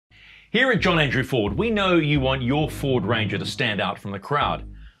Here at John Andrew Ford, we know you want your Ford Ranger to stand out from the crowd.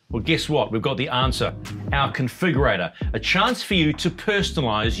 Well, guess what? We've got the answer. Our Configurator, a chance for you to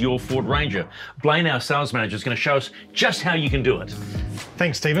personalize your Ford Ranger. Blaine, our sales manager, is going to show us just how you can do it.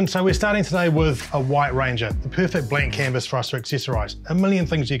 Thanks, Stephen. So we're starting today with a white Ranger, the perfect blank canvas for us to accessorize. A million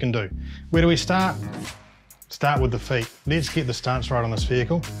things you can do. Where do we start? Start with the feet. Let's get the stance right on this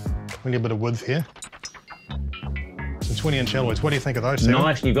vehicle. We need a bit of width here. Some 20-inch alloys. What do you think of those, Stephen?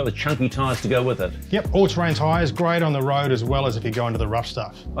 Nice, and you've got the chunky tyres to go with it. Yep, all-terrain tyres, great on the road as well as if you go into the rough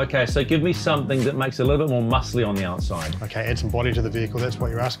stuff. Okay, so give me something that makes it a little bit more muscly on the outside. Okay, add some body to the vehicle. That's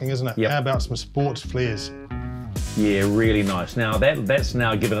what you're asking, isn't it? Yep. How about some sports flares? Yeah, really nice. Now that's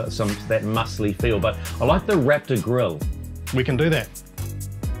now giving it that muscly feel, but I like the Raptor grille. We can do that.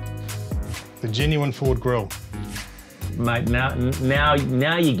 The genuine Ford grille. Mate, now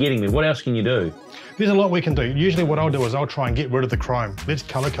you're getting me. What else can you do? There's a lot we can do. Usually what I'll do is I'll try and get rid of the chrome. Let's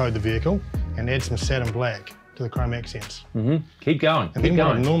color code the vehicle and add some satin black to the chrome accents. Keep going, And then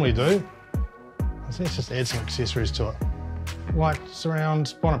what I normally do is let's just add some accessories to it. White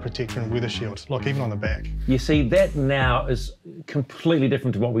surrounds, bonnet protection, weather shields. Look, even on the back. You see, that now is completely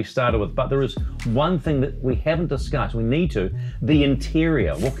different to what we started with, but there is one thing that we haven't discussed, we need to, the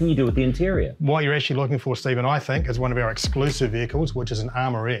interior. What can you do with the interior? What you're actually looking for, Stephen, I think, is one of our exclusive vehicles, which is an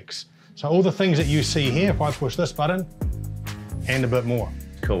Armor X. So all the things that you see here, if I push this button, and a bit more.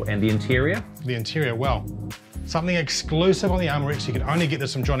 Cool, and the interior? The interior, well, something exclusive on the Armor X, you can only get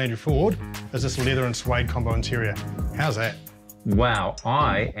this from John Andrew Ford, is this leather and suede combo interior. How's that? Wow,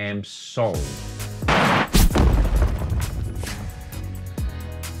 I am sold.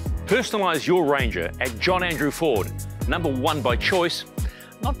 Personalize your Ranger at John Andrew Ford. #1 by choice,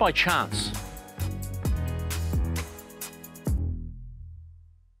 not by chance.